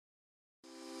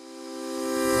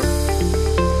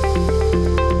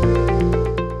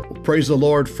Praise the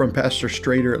Lord from Pastor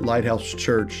Strader at Lighthouse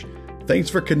Church.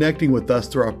 Thanks for connecting with us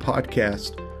through our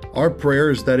podcast. Our prayer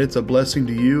is that it's a blessing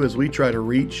to you as we try to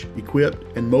reach,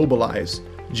 equip, and mobilize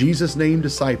Jesus-named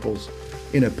disciples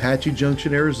in Apache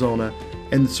Junction, Arizona,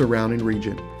 and the surrounding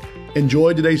region.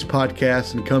 Enjoy today's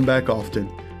podcast and come back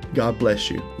often. God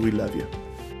bless you. We love you.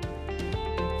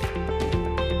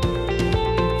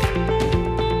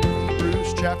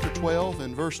 Hebrews chapter 12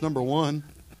 and verse number 1.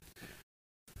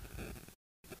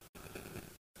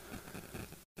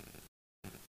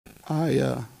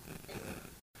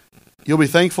 You'll be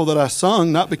thankful that I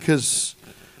sung, not because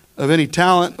of any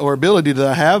talent or ability that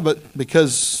I have, but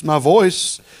because my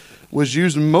voice was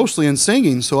used mostly in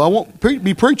singing, so I won't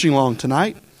be preaching long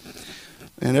tonight.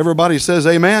 And everybody says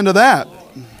amen to that.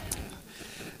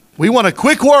 We want a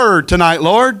quick word tonight,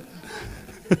 Lord.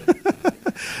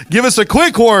 Give us a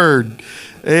quick word,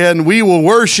 and we will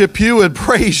worship you and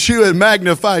praise you and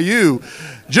magnify you.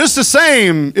 Just the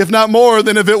same, if not more,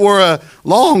 than if it were a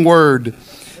long word.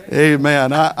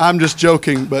 Amen. I'm just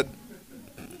joking, but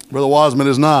Brother Wasman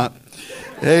is not.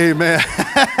 Amen.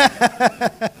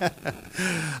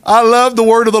 I love the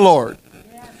word of the Lord.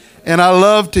 And I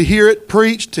love to hear it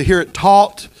preached, to hear it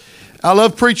taught. I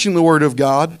love preaching the word of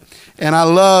God. And I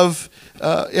love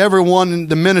everyone in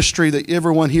the ministry that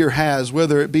everyone here has,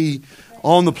 whether it be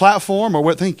on the platform or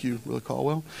what, thank you, Brother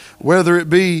Caldwell, whether it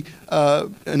be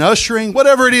an ushering,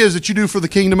 whatever it is that you do for the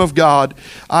kingdom of God,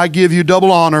 I give you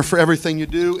double honor for everything you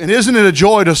do. And isn't it a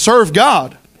joy to serve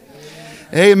God?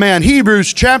 Amen.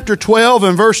 Hebrews chapter 12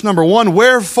 and verse number 1.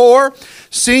 Wherefore,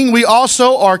 seeing we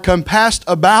also are compassed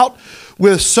about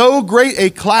with so great a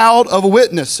cloud of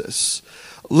witnesses,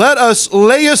 let us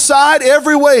lay aside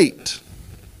every weight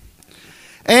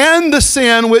and the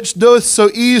sin which doth so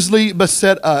easily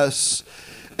beset us,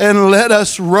 and let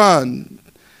us run.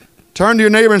 Turn to your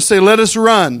neighbor and say, let us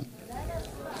run.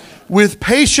 With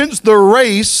patience the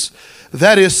race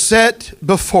that is set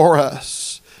before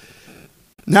us.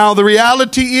 Now the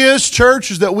reality is,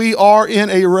 church, is that we are in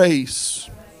a race.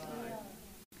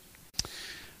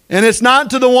 And it's not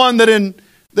to the one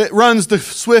that runs the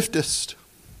swiftest,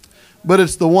 but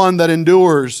it's the one that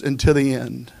endures until the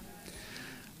end.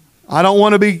 I don't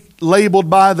want to be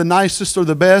labeled by the nicest or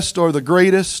the best or the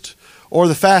greatest or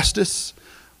the fastest,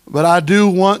 but I do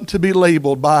want to be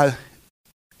labeled by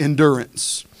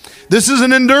endurance. This is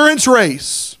an endurance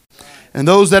race, and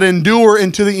those that endure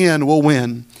into the end will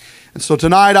win. And so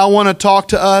tonight I want to talk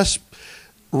to us,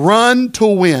 run to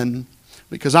win,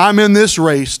 because I'm in this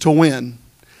race to win.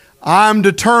 I'm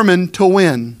determined to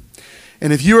win.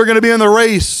 And if you are going to be in the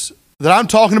race that I'm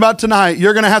talking about tonight,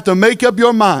 you're going to have to make up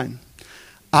your mind.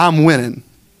 I'm winning.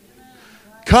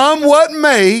 Come what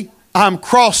may, I'm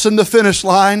crossing the finish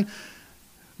line,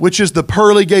 which is the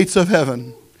pearly gates of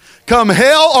heaven. Come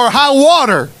hell or high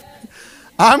water,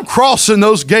 I'm crossing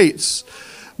those gates.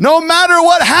 No matter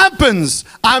what happens,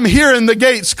 I'm hearing the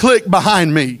gates click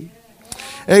behind me.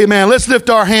 Amen. Let's lift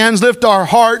our hands, lift our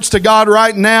hearts to God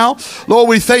right now. Lord,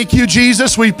 we thank you,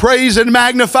 Jesus. We praise and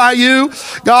magnify you.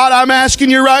 God, I'm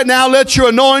asking you right now, let your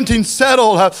anointing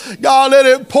settle. God, let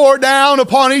it pour down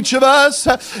upon each of us.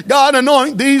 God,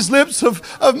 anoint these lips of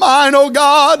mine, oh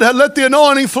God. Let the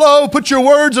anointing flow. Put your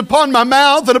words upon my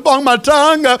mouth and upon my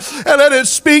tongue, and let it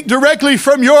speak directly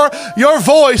from your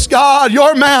voice, God,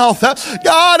 your mouth.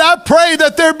 God, I pray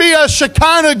that there be a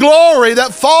Shekinah glory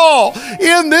that fall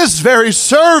in this very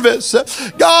service,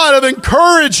 God, of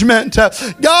encouragement,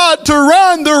 God, to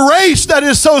run the race that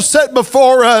is so set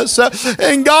before us,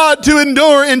 and God, to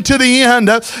endure into the end.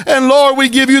 And Lord, we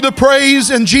give you the praise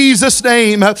in Jesus'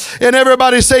 name. And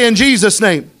everybody say, in Jesus'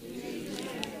 name.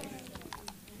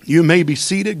 You may be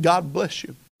seated. God bless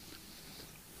you.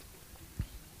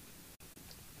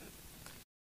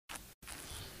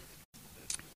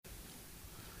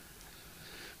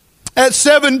 At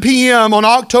 7 p.m. on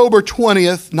October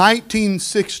 20th,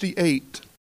 1968,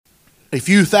 a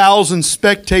few thousand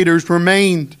spectators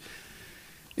remained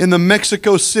in the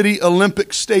Mexico City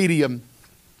Olympic Stadium.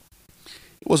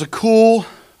 It was a cool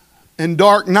and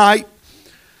dark night.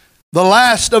 The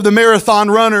last of the marathon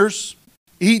runners,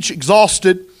 each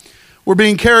exhausted, were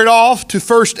being carried off to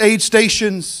first aid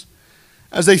stations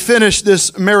as they finished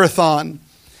this marathon.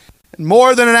 And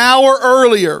more than an hour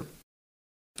earlier,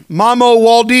 Mamo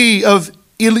Waldi of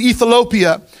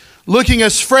Ethiopia, looking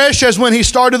as fresh as when he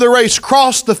started the race,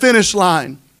 crossed the finish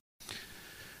line.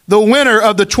 The winner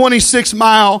of the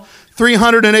 26-mile,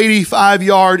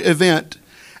 385-yard event.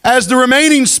 As the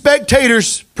remaining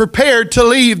spectators prepared to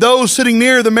leave, those sitting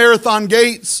near the marathon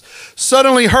gates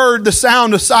suddenly heard the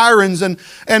sound of sirens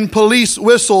and police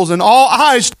whistles, and all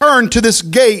eyes turned to this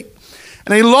gate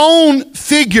And a lone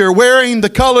figure wearing the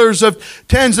colors of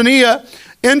Tanzania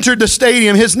entered the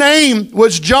stadium. His name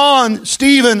was John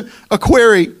Stephen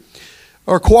Quarry.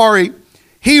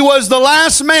 He was the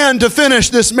last man to finish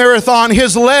this marathon.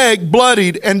 His leg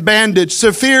bloodied and bandaged,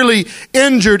 severely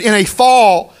injured in a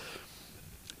fall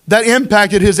that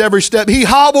impacted his every step. He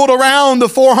hobbled around the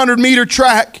 400-meter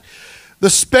track. The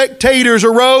spectators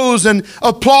arose and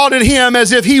applauded him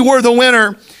as if he were the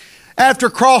winner.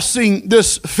 After crossing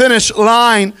this finish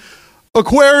line,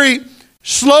 Aquari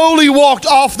slowly walked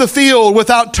off the field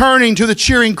without turning to the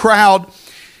cheering crowd.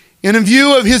 And in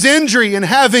view of his injury and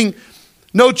having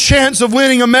no chance of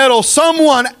winning a medal,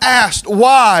 someone asked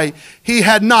why he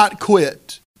had not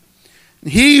quit.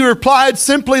 He replied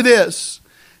simply this.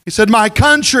 He said, "My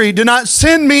country did not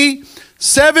send me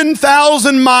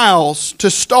 7,000 miles to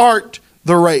start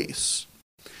the race.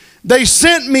 They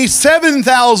sent me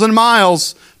 7,000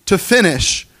 miles to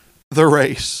finish the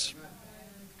race."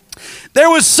 There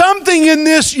was something in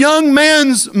this young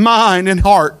man's mind and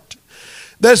heart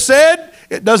that said,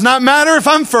 it does not matter if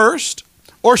I'm first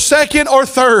or second or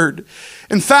third.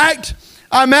 In fact,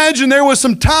 I imagine there was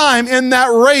some time in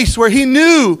that race where he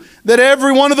knew that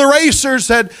every one of the racers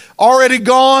had already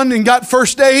gone and got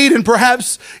first aid and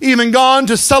perhaps even gone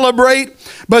to celebrate.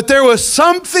 But there was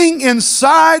something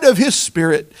inside of his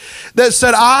spirit that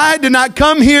said, I did not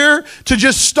come here to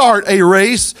just start a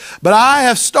race, but I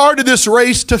have started this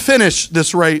race to finish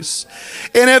this race.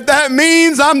 And if that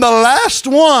means I'm the last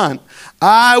one,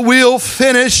 I will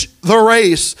finish the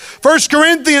race. 1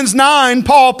 Corinthians 9,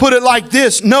 Paul put it like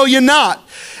this, "Know ye not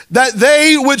that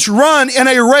they which run in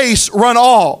a race run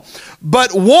all,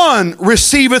 but one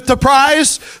receiveth the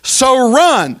prize, so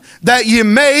run that ye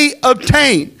may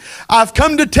obtain." I've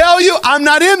come to tell you, I'm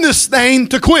not in this thing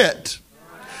to quit.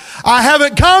 I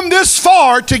haven't come this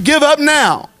far to give up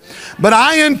now, but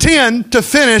I intend to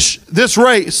finish this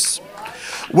race.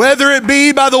 Whether it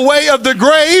be by the way of the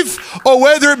grave or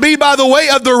whether it be by the way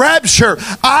of the rapture,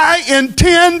 I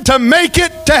intend to make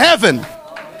it to heaven.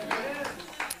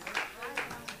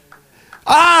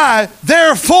 I,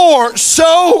 therefore,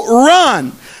 so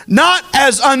run, not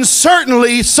as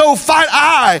uncertainly, so fight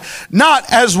I, not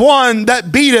as one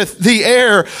that beateth the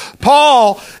air.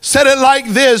 Paul said it like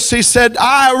this. He said,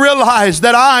 I realize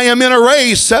that I am in a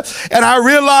race, and I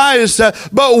realize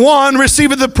but one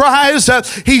receiveth the prize.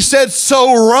 He said,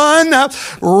 so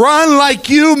run like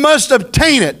you must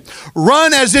obtain it.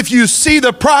 Run as if you see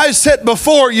the prize set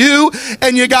before you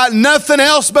and you got nothing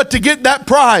else but to get that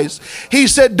prize. He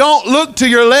said, don't look to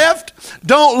your left.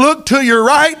 Don't look to your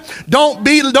right. Don't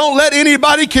let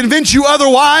anybody convince you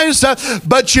otherwise.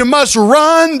 But you must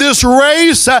run this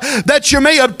race that you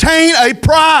may obtain a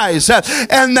prize.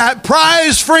 And that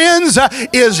prize, friends,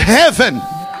 is heaven.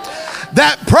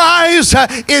 That prize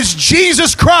is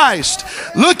Jesus Christ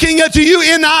looking at you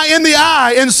in the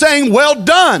eye and saying, well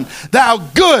done, thou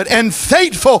good and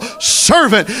faithful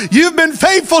servant. You've been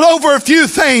faithful over a few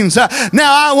things.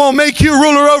 Now I will make you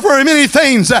ruler over many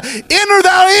things. Enter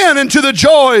thou into the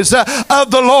joys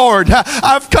of the Lord.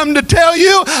 I've come to tell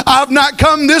you, I've not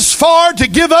come this far to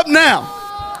give up now.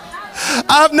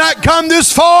 I've not come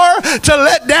this far to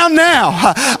let down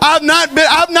now. I've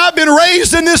not been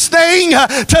raised in this thing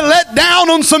to let down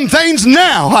on some things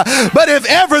now. But if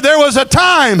ever there was a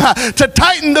time to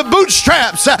tighten the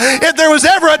bootstraps, if there was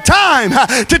ever a time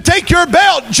to take your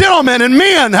belt, gentlemen and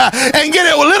men, and get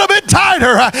it a little bit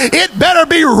tighter, it better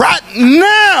be right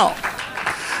now.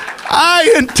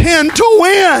 I intend to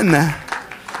win.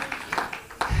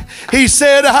 He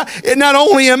said, not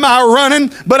only am I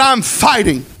running, but I'm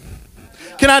fighting.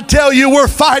 Can I tell you, we're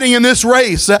fighting in this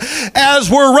race. As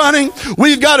we're running,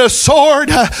 we've got a sword.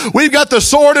 We've got the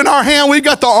sword in our hand. We've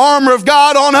got the armor of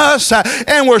God on us.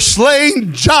 And we're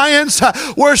slaying giants.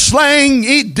 We're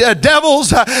slaying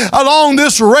devils along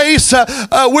this race.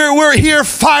 We're here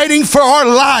fighting for our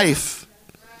life.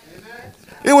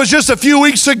 It was just a few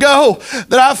weeks ago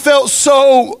that I felt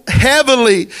so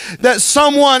heavily that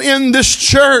someone in this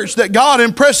church that God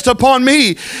impressed upon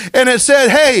me, and it said,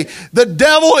 hey, the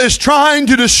devil is trying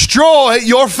to destroy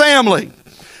your family.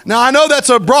 Now, I know that's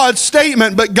a broad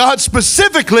statement, but God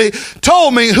specifically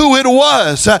told me who it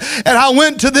was. And I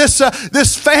went to this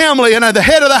family and the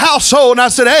head of the household, and I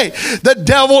said, hey, the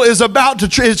devil is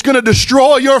it's going to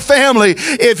destroy your family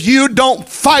if you don't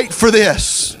fight for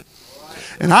this.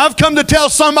 And I've come to tell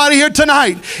somebody here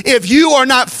tonight, if you are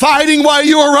not fighting while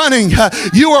you are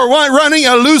running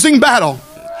a losing battle.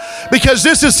 Because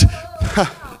this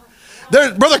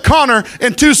Brother Connor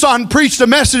in Tucson preached a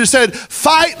message that said,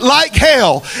 fight like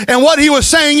hell. And what he was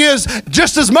saying is,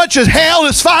 just as much as hell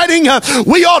is fighting,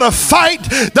 we ought to fight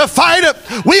the fight.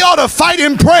 We ought to fight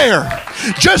in prayer.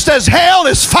 Just as hell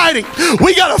is fighting,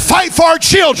 we got to fight for our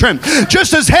children.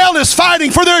 Just as hell is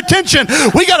fighting for their attention,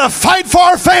 we got to fight for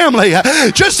our family.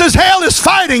 Just as hell is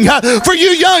fighting for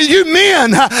you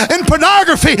men in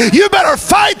pornography, you better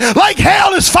fight like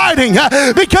hell is fighting,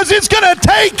 because it's going to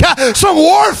take some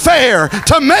warfare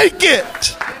to make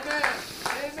it.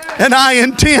 And I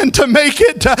intend to make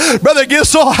it, Brother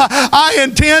Gissel. I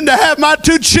intend to have my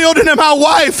 2 children and my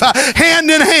wife hand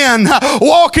in hand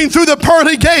walking through the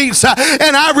pearly gates.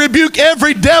 And I rebuke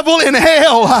every devil in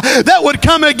hell that would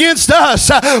come against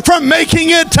us from making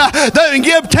it,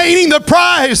 obtaining the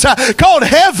prize called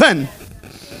heaven.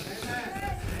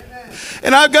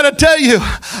 And I've got to tell you,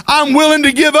 I'm willing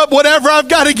to give up whatever I've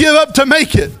got to give up to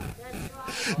make it.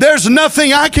 There's nothing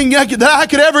that I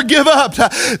could ever give up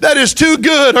that is too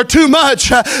good or too much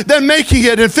than making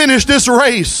it and finish this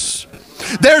race.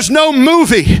 There's no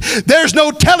movie. There's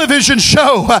no television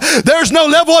show. There's no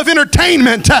level of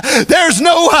entertainment. There's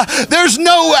no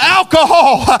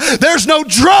alcohol. There's no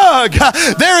drug.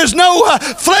 There is no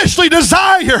fleshly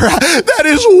desire that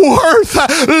is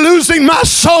worth losing my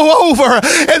soul over.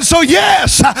 And so,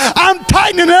 yes, I'm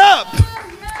tightening it up.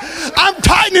 I'm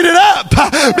tightening it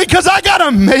up because I got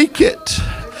to make it.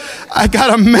 I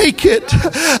gotta make it.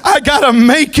 I gotta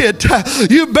make it.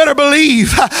 You better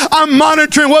believe I'm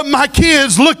monitoring what my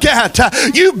kids look at.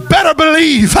 You better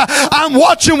believe I'm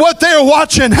watching what they're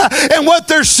watching and what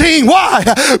they're seeing. Why?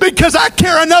 Because I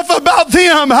care enough about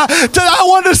them that I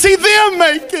want to see them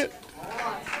make it.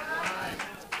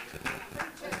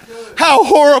 How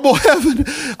horrible heaven.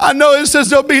 I know it says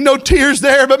there'll be no tears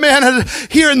there, but man,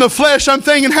 here in the flesh, I'm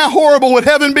thinking, how horrible would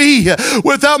heaven be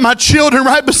without my children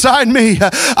right beside me?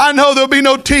 I know there'll be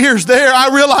no tears there. I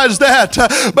realize that.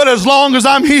 But as long as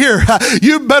I'm here,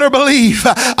 you better believe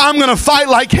I'm going to fight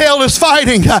like hell is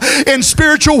fighting in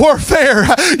spiritual warfare.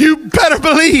 You better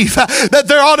believe that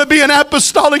there ought to be an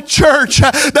apostolic church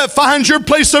that finds your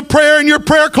place of prayer in your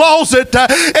prayer closet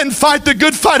and fight the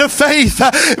good fight of faith,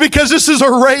 because this is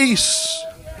a race.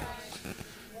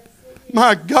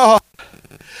 My God,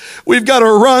 we've got to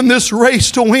run this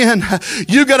race to win.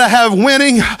 You got to have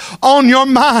winning on your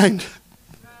mind.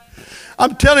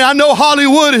 I'm telling you, I know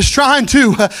Hollywood is trying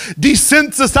to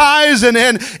desensitize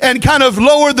and kind of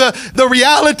lower the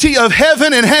reality of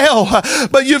heaven and hell.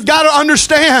 But you've got to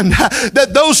understand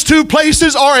that those two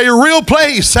places are a real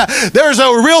place. There's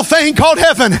a real thing called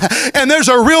heaven, and there's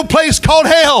a real place called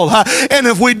hell. And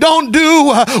if we don't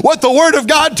do what the Word of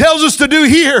God tells us to do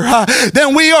here,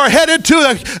 then we are headed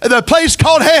to the place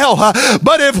called hell.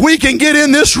 But if we can get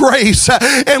in this race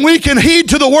and we can heed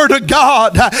to the Word of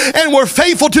God and we're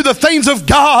faithful to the things of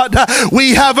God,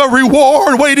 we have a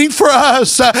reward waiting for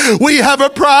us. We have a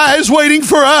prize waiting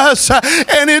for us,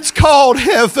 and it's called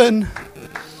heaven.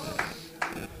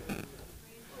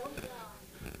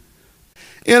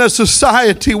 In a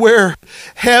society where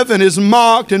heaven is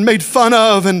mocked and made fun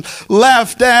of and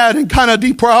laughed at and kind of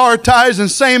deprioritized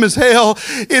and same as hell,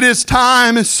 it is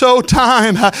time, it's so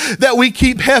time that we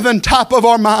keep heaven top of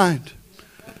our mind.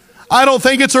 I don't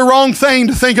think it's a wrong thing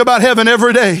to think about heaven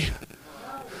every day.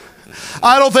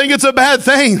 I don't think it's a bad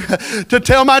thing to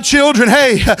tell my children,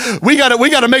 hey, we got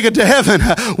to make it to heaven.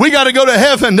 We got to go to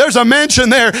heaven. There's a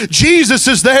mansion there. Jesus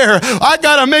is there. I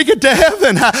got to make it to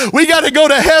heaven. We got to go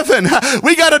to heaven.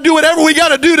 We got to do whatever we got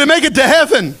to do to make it to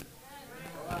heaven.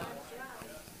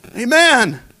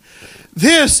 Amen.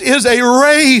 This is a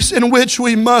race in which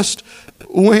we must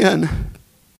win.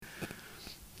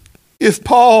 If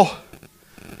Paul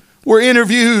were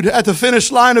interviewed at the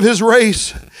finish line of his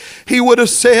race, he would have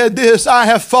said this: I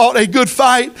have fought a good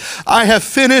fight. I have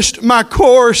finished my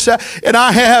course, and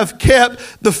I have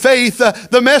kept the faith.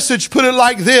 The Message put it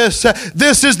like this: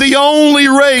 this is the only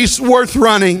race worth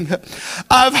running.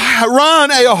 I've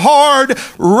run a hard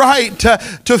right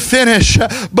to finish,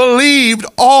 believed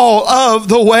all of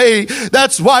the way.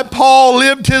 That's why Paul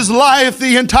lived his life,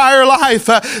 the entire life,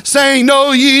 saying,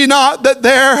 know ye not that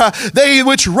they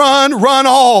which run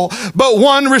all, but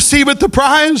one receiveth the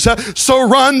prize? So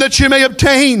run that you may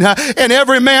obtain. And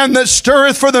every man that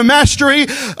stirreth for the mastery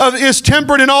is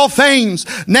temperate in all things.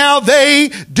 Now they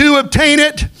do obtain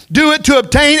it, do it to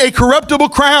obtain a corruptible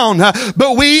crown,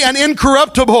 but we an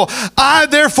incorruptible. I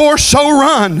therefore so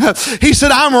run. He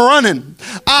said, I'm running.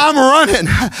 I'm running.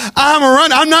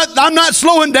 I'm not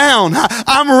slowing down.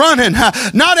 I'm running.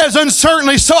 Not as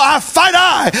uncertainly, so I fight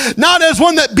not as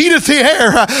one that beateth the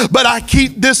air, but I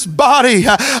keep this body.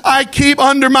 I keep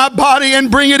under my body and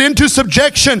bring it into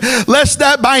subjection, lest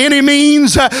that by any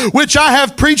means which I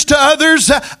have preached to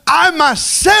others, I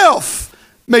myself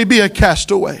may be a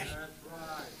castaway.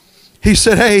 He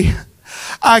said, hey,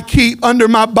 I keep under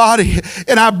my body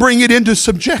and I bring it into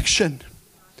subjection.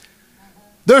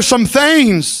 There's some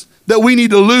things that we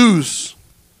need to lose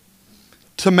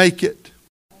to make it.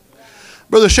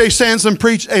 Brother Shay Sansom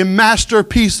preached a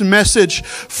masterpiece message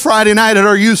Friday night at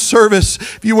our youth service.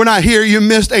 If you were not here, you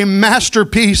missed a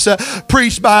masterpiece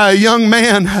preached by a young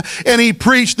man. And he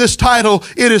preached this title,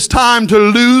 It is Time to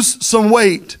Lose Some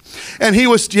Weight. And he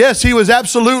was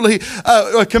absolutely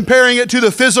comparing it to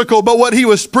the physical, but what he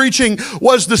was preaching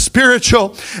was the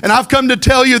spiritual. And I've come to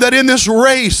tell you that in this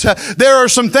race, there are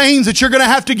some things that you're going to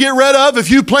have to get rid of if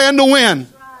you plan to win.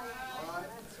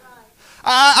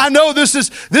 I know this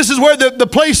is where the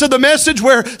place of the message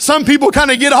where some people kind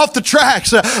of get off the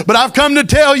tracks, but I've come to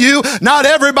tell you, not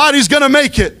everybody's going to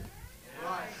make it.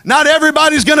 Not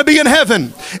everybody's going to be in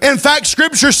heaven. In fact,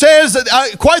 Scripture says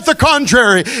quite the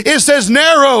contrary. It says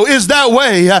narrow is that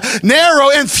way. Narrow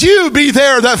and few be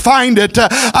there that find it.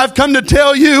 I've come to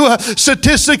tell you,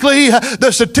 statistically,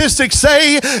 the statistics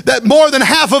say that more than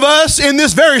half of us in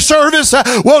this very service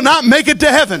will not make it to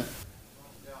heaven.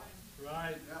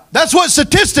 That's what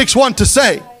statistics want to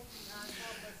say.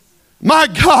 My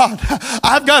God,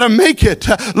 I've got to make it.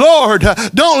 Lord,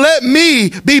 don't let me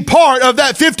be part of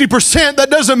that 50%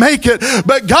 that doesn't make it.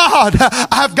 But God,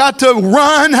 I've got to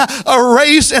run a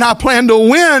race and I plan to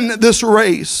win this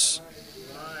race.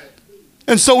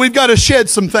 And so we've got to shed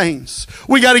some things.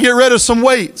 We got to get rid of some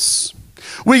weights.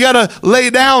 We got to lay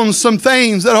down some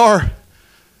things that are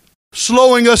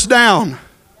slowing us down.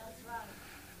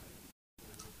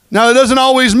 Now, it doesn't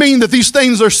always mean that these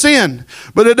things are sin,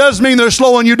 but it does mean they're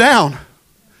slowing you down.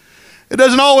 It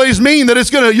doesn't always mean that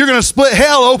you're going to split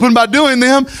hell open by doing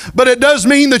them, but it does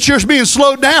mean that you're being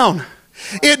slowed down.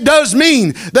 It does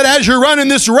mean that as you're running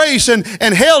this race and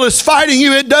hell is fighting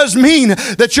you, it does mean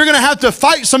that you're going to have to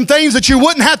fight some things that you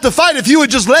wouldn't have to fight if you would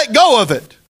just let go of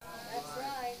it.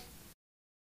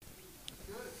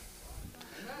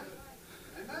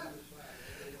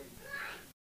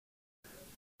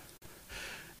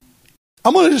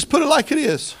 I'm going to just put it like it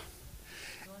is.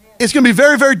 It's going to be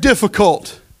very, very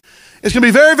difficult. It's going to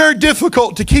be very, very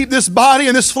difficult to keep this body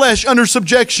and this flesh under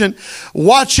subjection,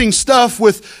 watching stuff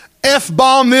with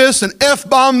F-bomb this and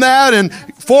F-bomb that and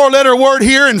four-letter word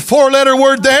here and four-letter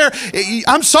word there.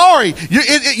 I'm sorry.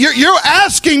 You're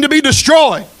asking to be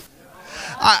destroyed.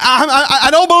 I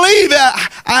don't believe it.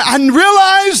 I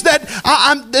realize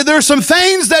that there are some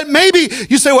things that maybe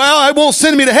you say, well, it won't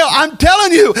send me to hell. I'm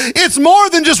telling you, it's more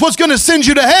than just what's going to send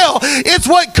you to hell. It's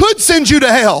what could send you to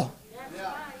hell.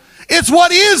 It's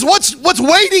what's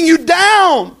weighting you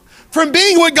down from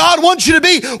being what God wants you to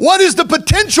be. What is the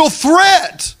potential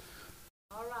threat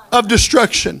of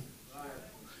destruction?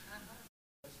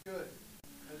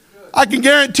 I can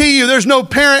guarantee you there's no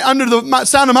parent under the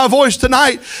sound of my voice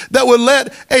tonight that would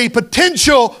let a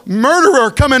potential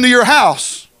murderer come into your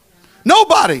house.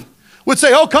 Nobody would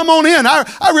say, oh, come on in.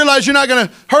 I realize you're not going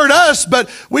to hurt us,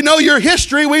 but we know your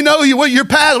history. We know your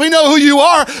past. We know who you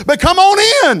are, but come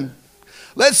on in.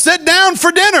 Let's sit down for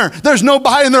dinner. There's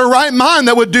nobody in their right mind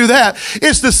that would do that.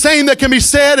 It's the same that can be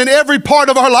said in every part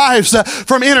of our lives,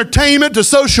 from entertainment to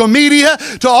social media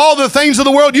to all the things of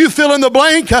the world. You fill in the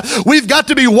blank. We've got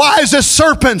to be wise as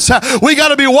serpents. We got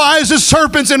to be wise as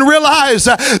serpents and realize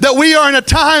that we are in a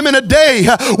time and a day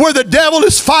where the devil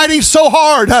is fighting so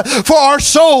hard for our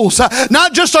souls,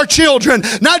 not just our children,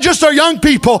 not just our young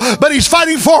people, but he's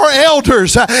fighting for our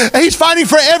elders. He's fighting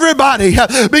for everybody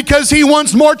because he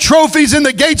wants more trophies in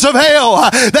the gates of hell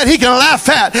that he can laugh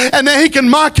at and that he can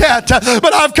mock at.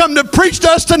 But I've come to preach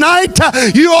to us tonight.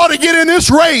 You ought to get in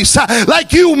this race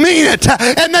like you mean it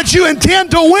and that you intend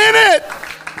to win it.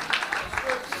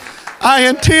 I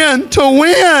intend to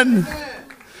win.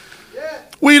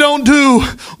 We don't do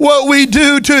what we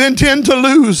do to intend to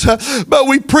lose, but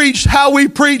we preach how we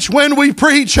preach when we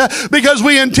preach because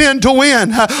we intend to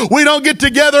win. We don't get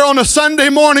together on a Sunday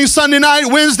morning, Sunday night,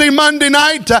 Wednesday, Monday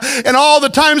night, and all the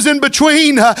times in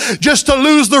between just to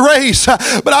lose the race.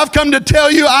 But I've come to tell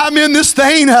you I'm in this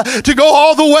thing to go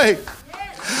all the way.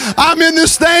 I'm in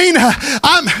this thing.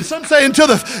 Some say until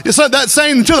the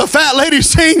fat lady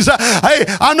sings. Hey,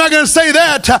 I'm not going to say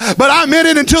that, but I'm in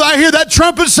it until I hear that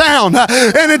trumpet sound.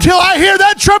 And until I hear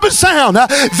that trumpet sound,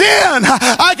 then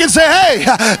I can say, hey,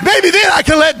 maybe then I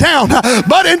can let down.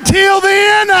 But until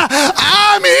then,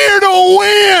 I'm here to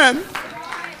win.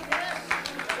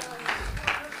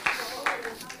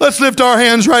 Let's lift our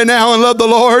hands right now and love the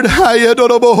Lord.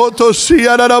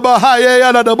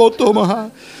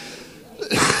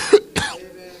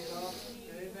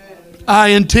 I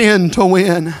intend to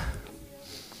win.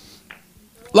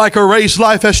 Like a race,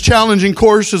 life has challenging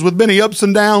courses with many ups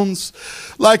and downs.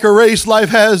 Like a race, life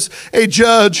has a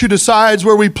judge who decides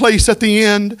where we place at the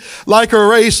end. Like a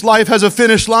race, life has a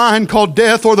finish line called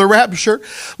death or the rapture.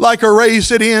 Like a race,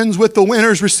 it ends with the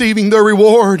winners receiving their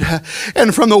reward.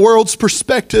 And from the world's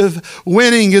perspective,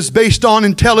 winning is based on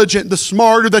intelligence. The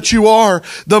smarter that you are,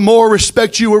 the more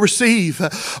respect you will receive.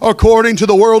 According to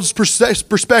the world's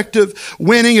perspective,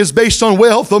 winning is based on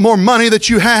wealth. The more money that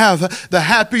you have, the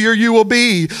happier you will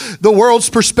be. The world's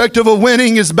perspective of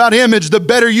winning is about image. The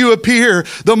better you appear,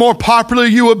 the more popular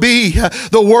you will be.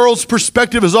 The world's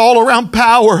perspective is all around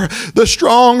power. The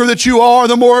stronger that you are,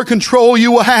 the more control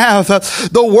you will have.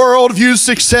 The world views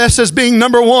success as being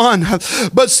number one,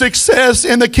 but success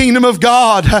in the kingdom of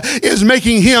God is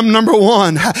making Him number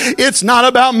one. It's not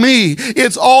about me.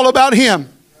 It's all about Him.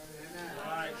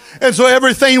 And so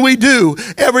everything we do,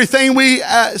 everything we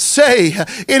say,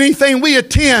 anything we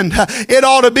attend, it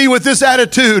ought to be with this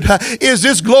attitude. Is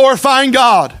this glorifying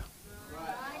God?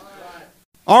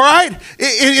 All right?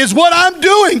 Is what I'm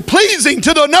doing pleasing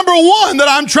to the number one that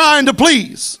I'm trying to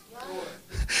please?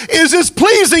 Is this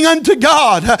pleasing unto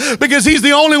God? Because He's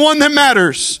the only one that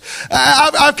matters.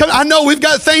 I know we've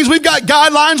got things, we've got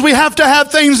guidelines, we have to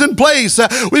have things in place.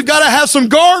 We've got to have some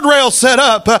guardrails set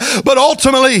up. But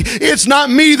ultimately, it's not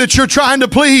me that you're trying to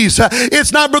please.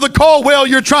 It's not Brother Caldwell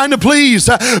you're trying to please.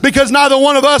 Because neither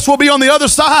one of us will be on the other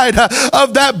side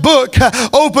of that book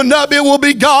opened up. It will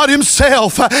be God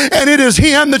Himself. And it is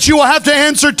Him that you will have to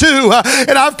answer to.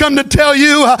 And I've come to tell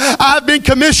you, I've been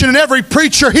commissioned, and every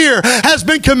preacher here has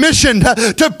been commissioned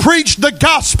to preach the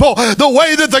gospel the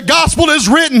way that the gospel is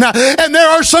written. And there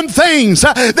are some things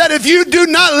that if you do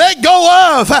not let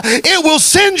go of, it will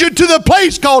send you to the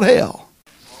place called hell.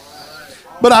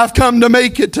 But I've come to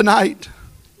make it tonight.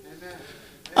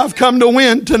 I've come to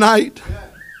win tonight.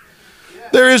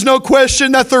 There is no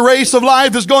question that the race of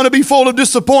life is going to be full of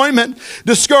disappointment,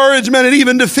 discouragement, and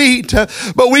even defeat.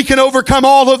 But we can overcome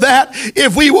all of that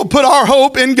if we will put our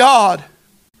hope in God.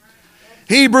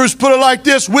 Hebrews put it like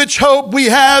this: which hope we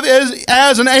have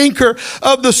as an anchor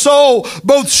of the soul,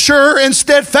 both sure and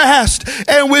steadfast,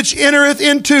 and which entereth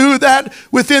into that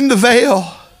within the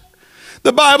veil.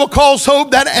 The Bible calls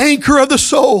hope that anchor of the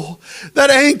soul, that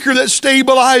anchor that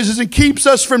stabilizes and keeps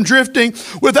us from drifting.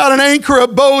 Without an anchor, a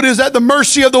boat is at the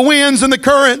mercy of the winds and the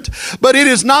current. But it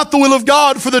is not the will of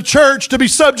God for the church to be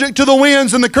subject to the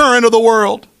winds and the current of the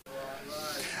world.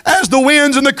 As the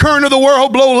winds and the current of the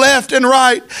world blow left and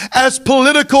right, as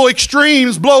political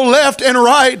extremes blow left and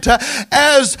right,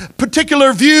 as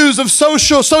particular views of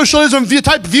socialism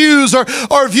type views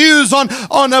or views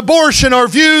on abortion or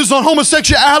views on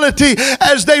homosexuality,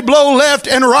 as they blow left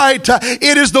and right,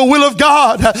 it is the will of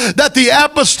God that the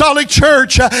apostolic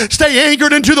church stay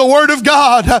anchored into the Word of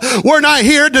God. We're not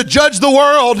here to judge the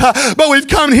world, but we've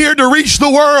come here to reach the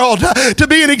world, to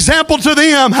be an example to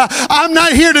them. I'm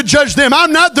not here to judge them.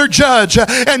 I'm not their judge,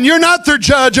 and you're not their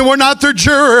judge, and we're not their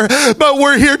juror, but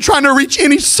we're here trying to reach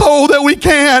any soul that we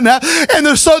can. And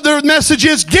the message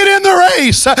is, get in the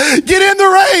race. Get in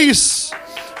the race,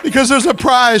 because there's a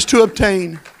prize to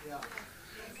obtain.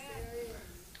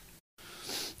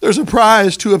 There's a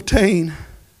prize to obtain.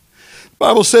 The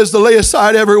Bible says to lay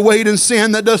aside every weight and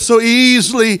sin that does so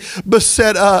easily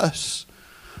beset us.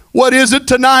 What is it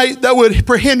tonight that would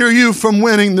hinder you from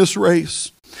winning this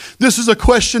race? This is a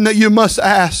question that you must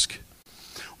ask.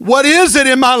 What is it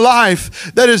in my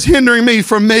life that is hindering me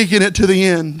from making it to the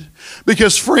end?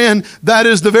 Because, friend, that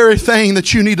is the very thing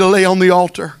that you need to lay on the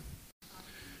altar.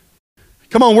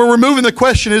 Come on, we're removing the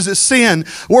question, is it sin?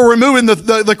 We're removing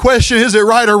the question, is it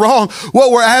right or wrong?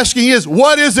 What we're asking is,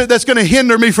 what is it that's going to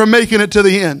hinder me from making it to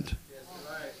the end?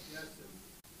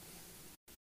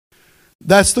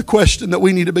 That's the question that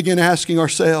we need to begin asking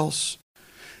ourselves.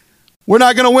 We're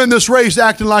not going to win this race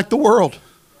acting like the world.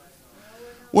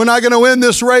 We're not going to win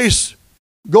this race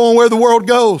going where the world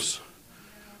goes,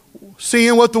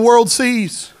 seeing what the world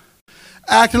sees,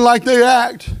 acting like they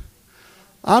act.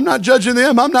 I'm not judging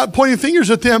them. I'm not pointing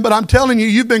fingers at them, but I'm telling you,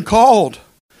 you've been called.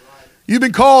 You've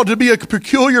been called to be a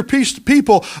peculiar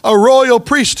people, a royal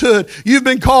priesthood. You've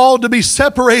been called to be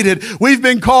separated. We've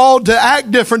been called to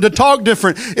act different, to talk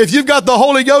different. If you've got the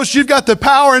Holy Ghost, you've got the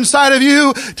power inside of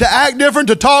you to act different,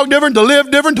 to talk different, to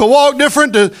live different, to walk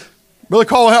different, to, Brother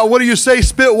Call, what do you say,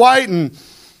 spit white and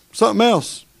something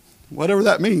else? Whatever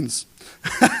that means.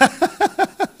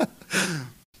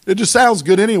 It just sounds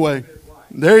good anyway.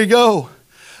 There you go.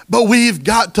 But we've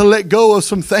got to let go of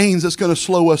some things that's going to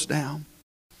slow us down.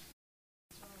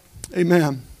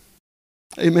 Amen.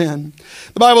 Amen.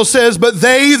 The Bible says, but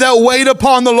they that wait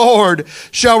upon the Lord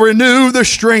shall renew their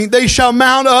strength. They shall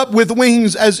mount up with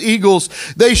wings as eagles.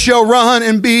 They shall run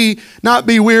and not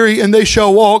be weary, and they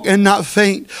shall walk and not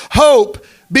faint. Hope,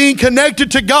 being connected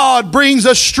to God, brings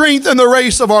us strength in the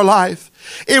race of our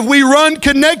life. If we run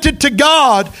connected to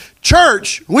God,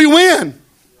 church, we win.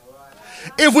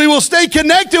 If we will stay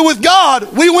connected with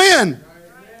God, we win.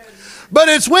 But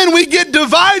it's when we get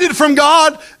divided from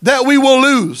God that we will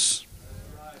lose.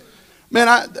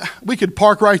 Man, we could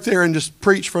park right there and just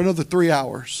preach for another 3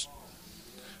 hours.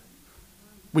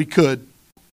 We could.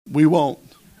 We won't.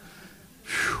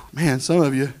 Whew, man, some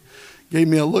of you gave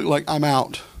me a look like I'm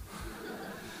out.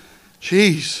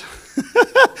 Jeez.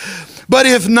 But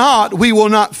if not, we will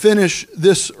not finish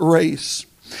this race.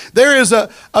 There is a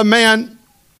man,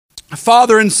 a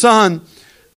father and son,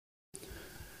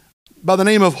 by the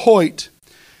name of Hoyt.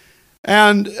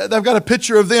 And I've got a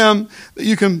picture of them that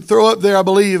you can throw up there, I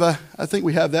believe. I think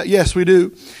we have that. Yes, we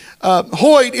do.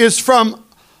 Hoyt is from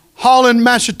Holland,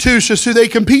 Massachusetts, who they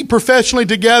compete professionally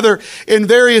together in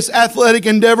various athletic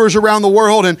endeavors around the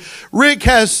world. And Rick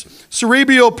has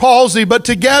cerebral palsy, but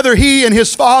together he and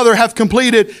his father have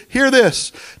completed, hear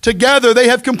this, together they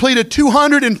have completed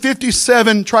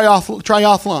 257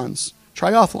 triathlons,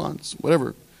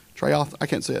 whatever, I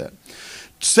can't say that.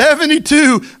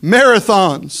 72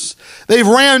 marathons. They've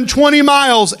ran 20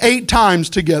 miles 8 times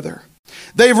together.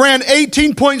 They've ran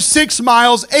 18.6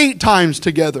 miles 8 times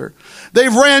together.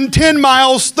 They've ran 10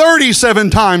 miles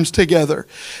 37 times together.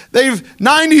 They've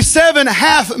 97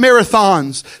 half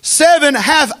marathons, 7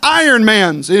 half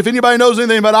Ironmans. If anybody knows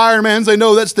anything about Ironmans, they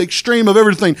know that's the extreme of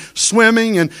everything.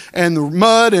 Swimming and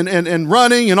mud and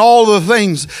running and all the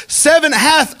things. 7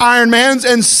 half Ironmans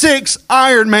and 6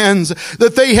 Ironmans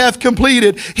that they have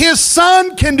completed. His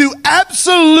son can do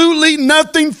absolutely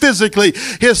nothing physically.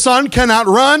 His son cannot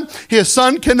run. His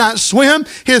son cannot swim.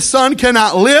 His son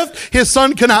cannot lift. His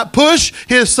son cannot push.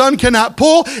 His son cannot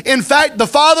pull. In fact, the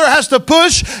father has to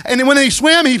push, and when he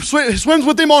swims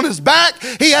with him on his back.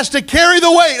 He has to carry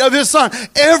the weight of his son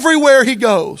everywhere he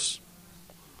goes.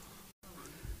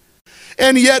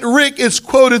 And yet Rick is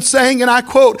quoted saying, and I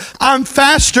quote, I'm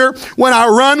faster when I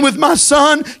run with my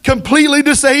son completely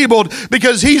disabled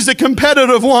because he's the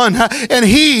competitive one and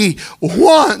he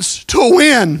wants to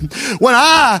win. When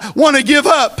I want to give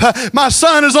up, my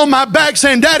son is on my back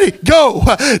saying, Daddy, go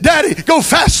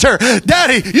faster.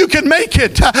 Daddy, you can make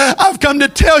it. I've come to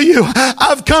tell you,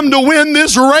 I've come to win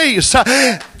this race.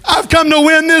 I've come to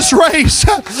win this race.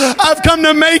 I've come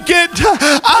to make it.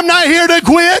 I'm not here to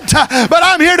quit, but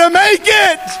I'm here to make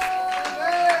it.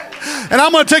 And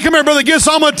I'm going to take him here, Brother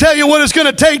Gissel. I'm going to tell you what it's going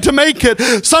to take to make it.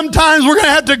 Sometimes we're going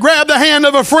to have to grab the hand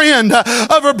of a friend,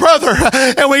 of a brother,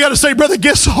 and we got to say, Brother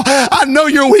Gissel, I know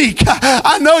you're weak.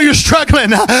 I know you're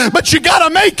struggling, but you got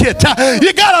to make it.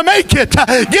 You got to make it.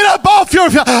 Get up off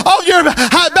your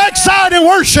backside and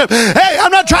worship. Hey,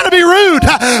 I'm not trying to be rude,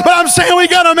 but I'm saying we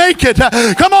got to make it.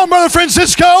 Come on, Brother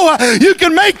Francisco. You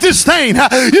can make this thing.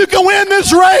 You can win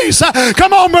this race.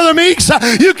 Come on, Brother Meeks.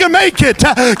 You can make it.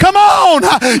 Come on.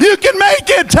 You can make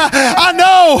it. I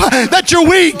know that you're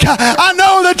weak. I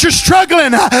know that you're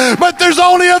struggling, but there's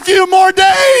only a few more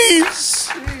days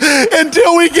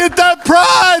until we get that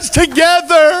prize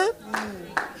together.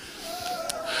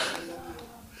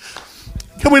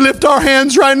 Can we lift our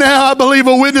hands right now? I believe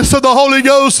a witness of the Holy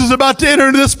Ghost is about to enter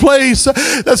into this place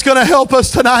that's going to help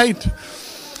us tonight.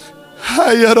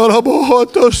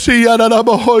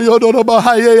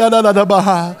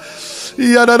 I'm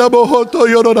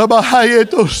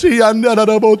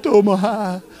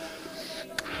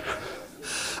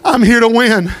here to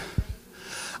win.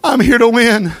 I'm here to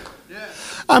win.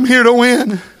 I'm here to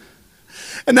win.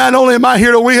 And not only am I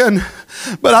here to win,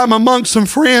 but I'm amongst some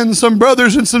friends, some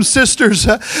brothers and some sisters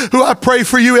who I pray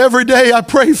for you every day. I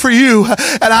pray for you,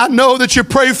 and I know that you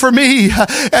pray for me,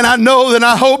 and I know that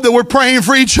I hope that we're praying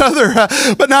for each other.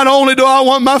 But not only do I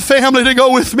want my family to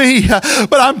go with me,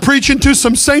 but I'm preaching to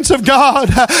some saints of God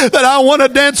that I want to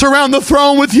dance around the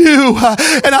throne with you.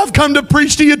 And I've come to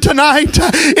preach to you tonight.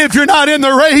 If you're not in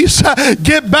the race,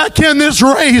 get back in this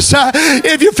race.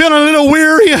 If you're feeling a little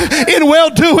weary in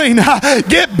well-doing,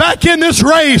 get back in this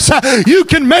race. You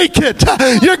can make it.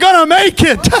 You're going to make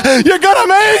it. You're going to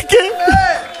make it.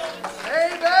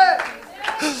 Amen.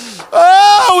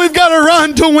 Oh, we've got to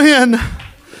run to win.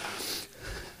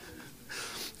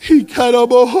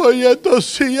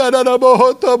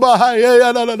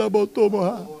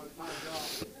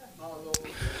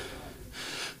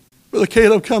 Brother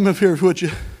Caleb, come up here, would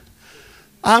you?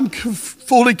 I'm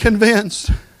fully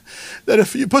convinced that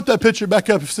if you put that picture back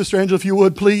up, Sister Angela, if you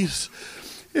would, please.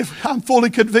 If I'm fully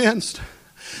convinced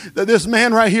that this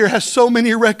man right here has so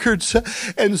many records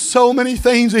and so many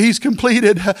things that he's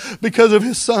completed because of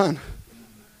his son.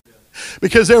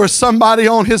 Because there was somebody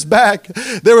on his back.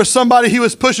 There was somebody he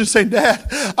was pushing, saying, Dad,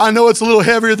 I know it's a little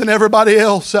heavier than everybody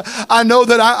else. I know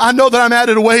that I'm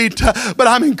added weight, but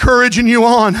I'm encouraging you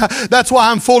on. That's why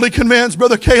I'm fully convinced,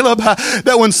 Brother Caleb,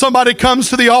 that when somebody comes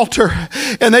to the altar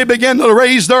and they begin to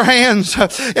raise their hands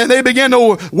and they begin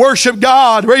to worship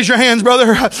God, raise your hands,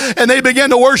 brother, and they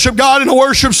begin to worship God in a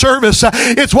worship service.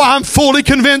 It's why I'm fully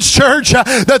convinced, church,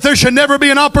 that there should never be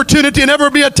an opportunity, never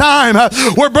be a time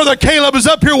where Brother Caleb is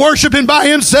up here worshiping by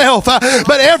himself,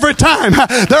 but every time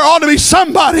there ought to be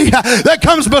somebody that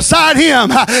comes beside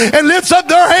him and lifts up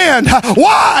their hand.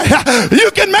 Why? You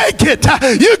can make it.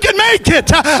 You can make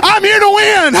it. I'm here to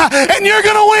win, and you're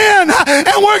going to win,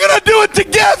 and we're going to do it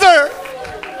together.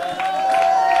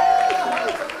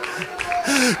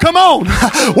 Come on.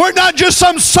 We're not just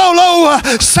some solo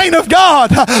saint of God,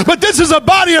 but this is a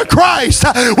body of Christ.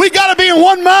 We got to be in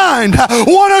one mind,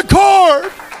 one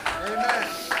accord.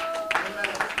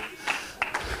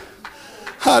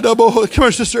 Come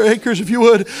here, Sister Akers, if you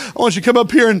would. I want you to come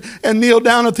up here and kneel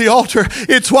down at the altar.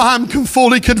 It's why I'm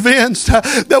fully convinced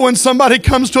that when somebody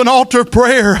comes to an altar of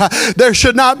prayer, there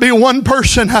should not be one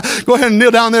person. Go ahead and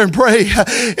kneel down there and pray.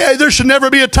 There should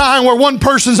never be a time where one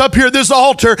person's up here at this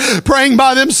altar praying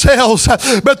by themselves,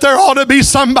 but there ought to be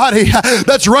somebody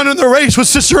that's running the race with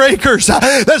Sister Akers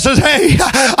that says, hey,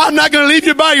 I'm not going to leave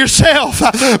you by yourself,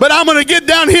 but I'm going to get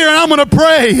down here and I'm going to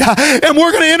pray, and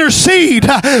we're going to intercede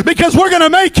because we're going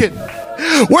to make it.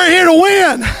 We're here to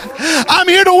win. I'm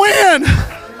here to win.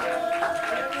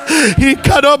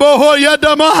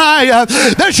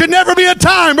 There should never be a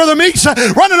time, Brother Meeks,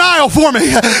 run an aisle for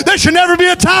me. There should never be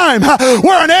a time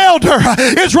where an elder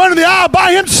is running the aisle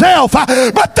by himself.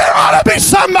 But there ought to be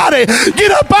somebody.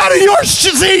 Get up out of your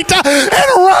seat and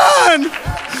run.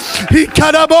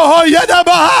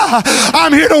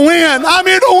 I'm here to win. I'm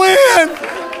here to win.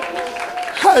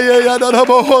 Come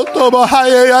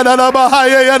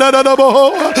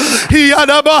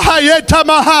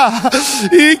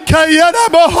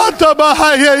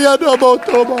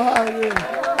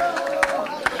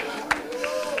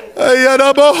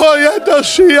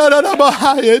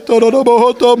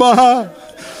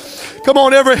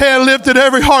on, every hand lifted,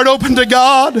 every heart open to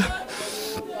God.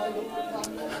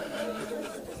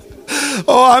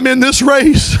 Oh, I'm in this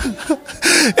race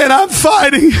and I'm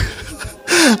fighting.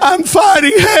 I'm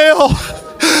fighting hell.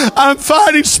 I'm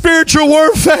fighting spiritual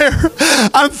warfare.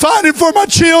 I'm fighting for my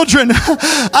children.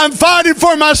 I'm fighting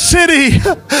for my city.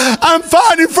 I'm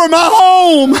fighting for my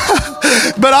home.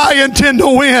 But I intend to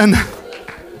win.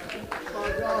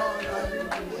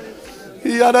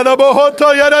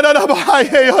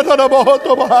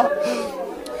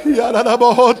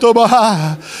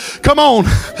 Come on.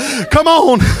 Come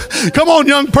on. Come on,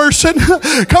 young person.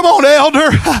 Come on,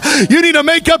 elder. You need to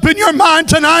make up in your mind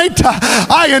tonight.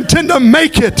 I intend to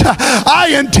make it.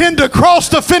 I intend to cross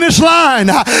the finish line.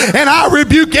 And I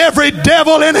rebuke every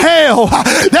devil in hell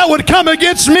that would come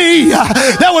against me,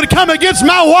 that would come against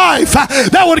my wife,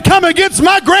 that would come against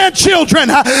my grandchildren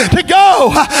to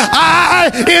go.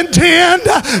 I intend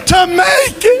to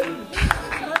make it.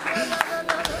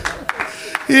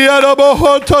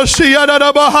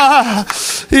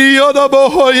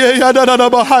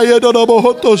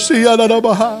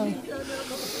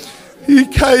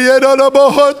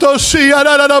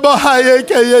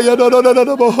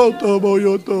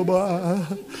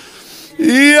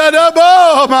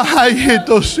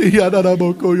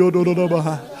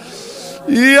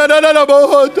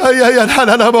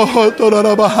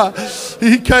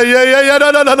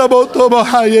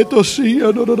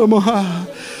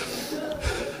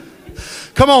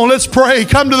 Come on, let's pray.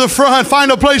 Come to the front.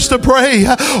 Find a place to pray.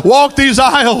 Walk these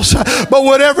aisles. But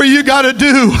whatever you got to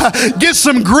do, get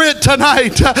some grit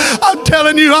tonight. I'm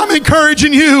telling you, I'm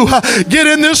encouraging you. Get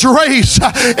in this race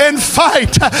and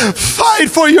fight.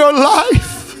 Fight for your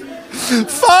life.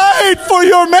 Fight for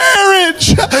your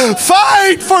marriage.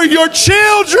 Fight for your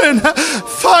children.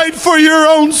 Fight for your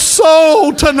own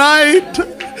soul tonight.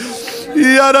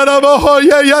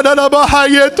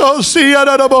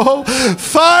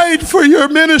 Fight for your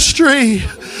ministry.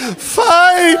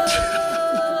 Fight.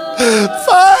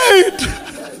 Fight.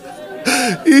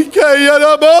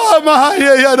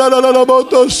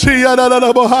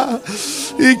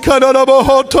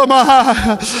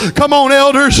 Come on,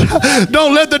 elders.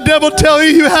 Don't let the devil tell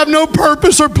you have no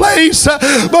purpose or place.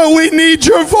 But we need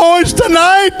your voice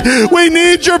tonight. We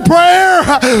need your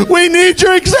prayer. We need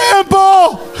your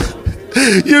example.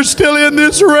 You're still in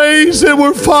this race and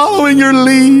we're following your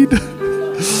lead.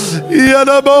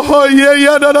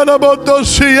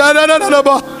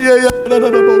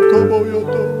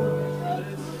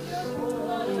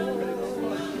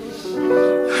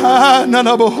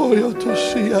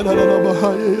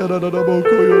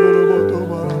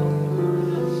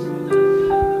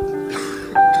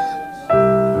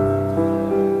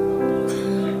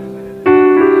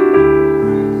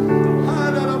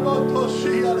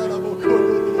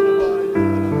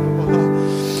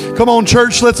 Come on,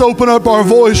 church, let's open up our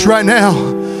voice right now.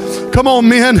 Come on,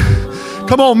 men.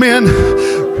 Come on, men.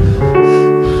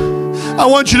 I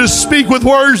want you to speak with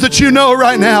words that you know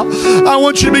right now. I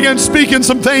want you to begin speaking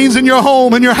some things in your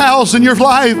home, in your house, in your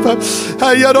life.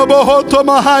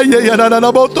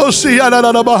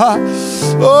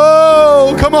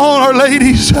 Oh, come on, our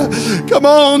ladies. Come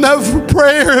on, that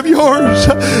prayer of yours,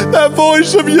 that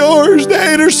voice of yours,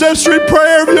 the intercessory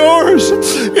prayer of yours.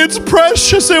 It's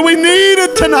precious and we need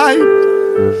it tonight.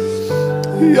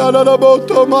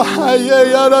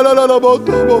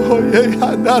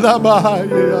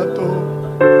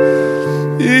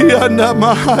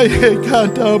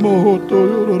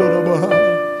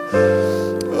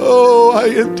 Oh, I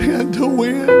intend to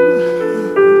win.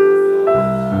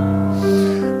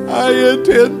 I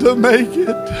intend to make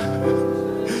it.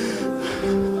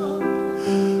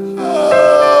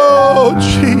 Oh,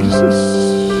 Jesus.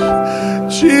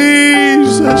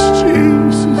 Jesus,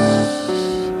 Jesus.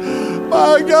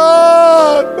 My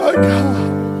God, my God.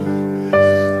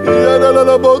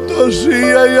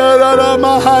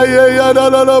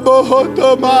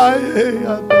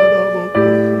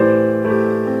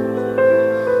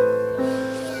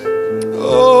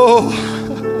 Oh.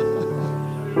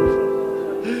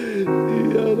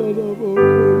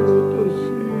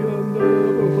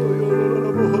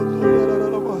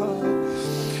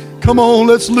 Come on,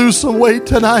 let's lose some weight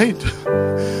tonight.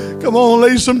 Come on,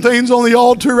 lay some things on the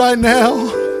altar right now.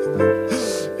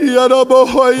 I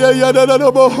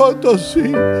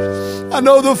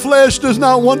know the flesh does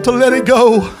not want to let it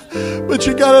go, but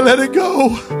you got to let it go.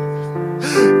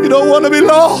 You don't want to be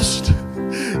lost.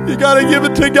 You got to give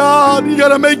it to God. You got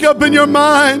to make up in your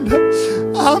mind,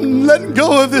 I'm letting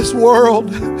go of this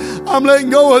world. I'm letting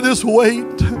go of this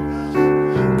weight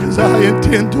because I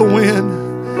intend to win.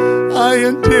 I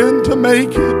intend to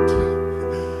make it.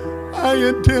 I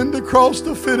intend to cross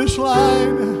the finish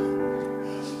line.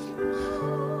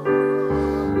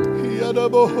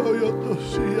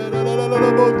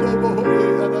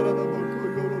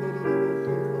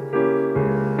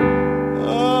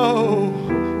 Oh.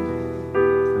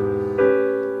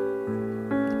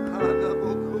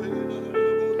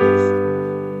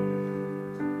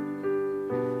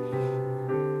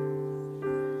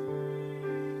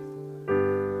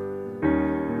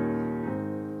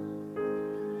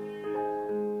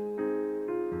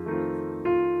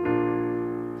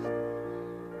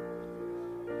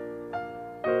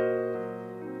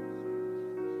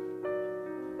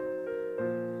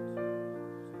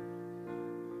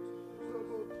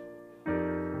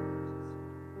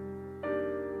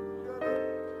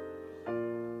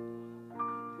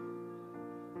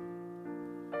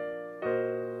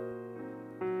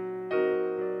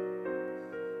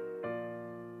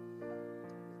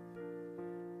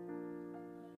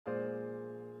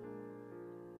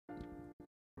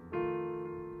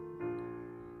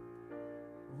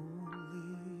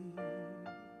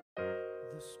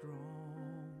 Strong